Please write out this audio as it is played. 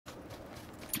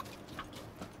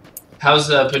How's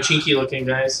Pochinki looking,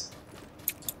 guys?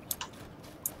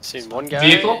 Seen one guy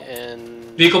Vehicle? and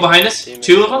Vehicle behind us?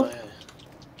 Two of them?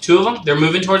 Two of them? They're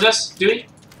moving towards us, Dewey?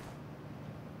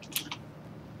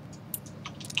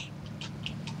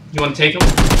 You want to take them?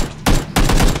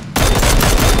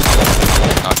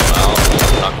 Knock one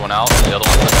out. Knock one out. The other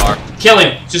one's in the car. Kill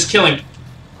him. Just kill him.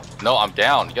 No, I'm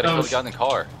down. You gotta kill the guy in the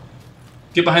car.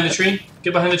 Get behind the tree.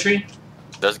 Get behind the tree.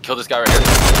 Kill this guy right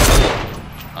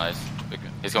here. Nice.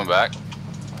 He's coming back.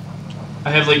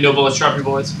 I have like no bullets. Drop your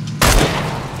bullets.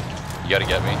 You gotta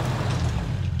get me.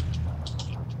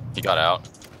 He got out.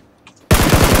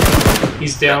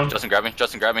 He's down. Justin, grab me.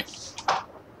 Justin, grab me.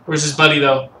 Where's his buddy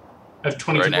though? I have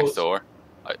 22 right bullets. next door.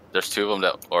 There's two of them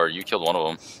that, or you killed one of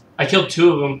them. I killed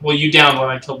two of them. Well, you downed one.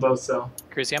 I killed both though.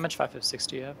 Cruzy, how much 5.56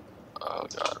 do you have? Oh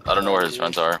god. I don't know where his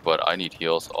friends are, but I need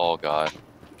heals. Oh god.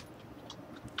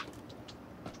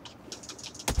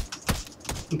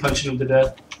 I'm punching him to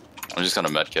death. I'm just gonna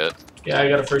medkit. Yeah, I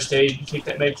got a first aid. You take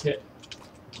that med kit.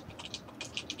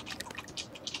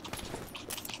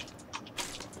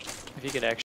 If you could actually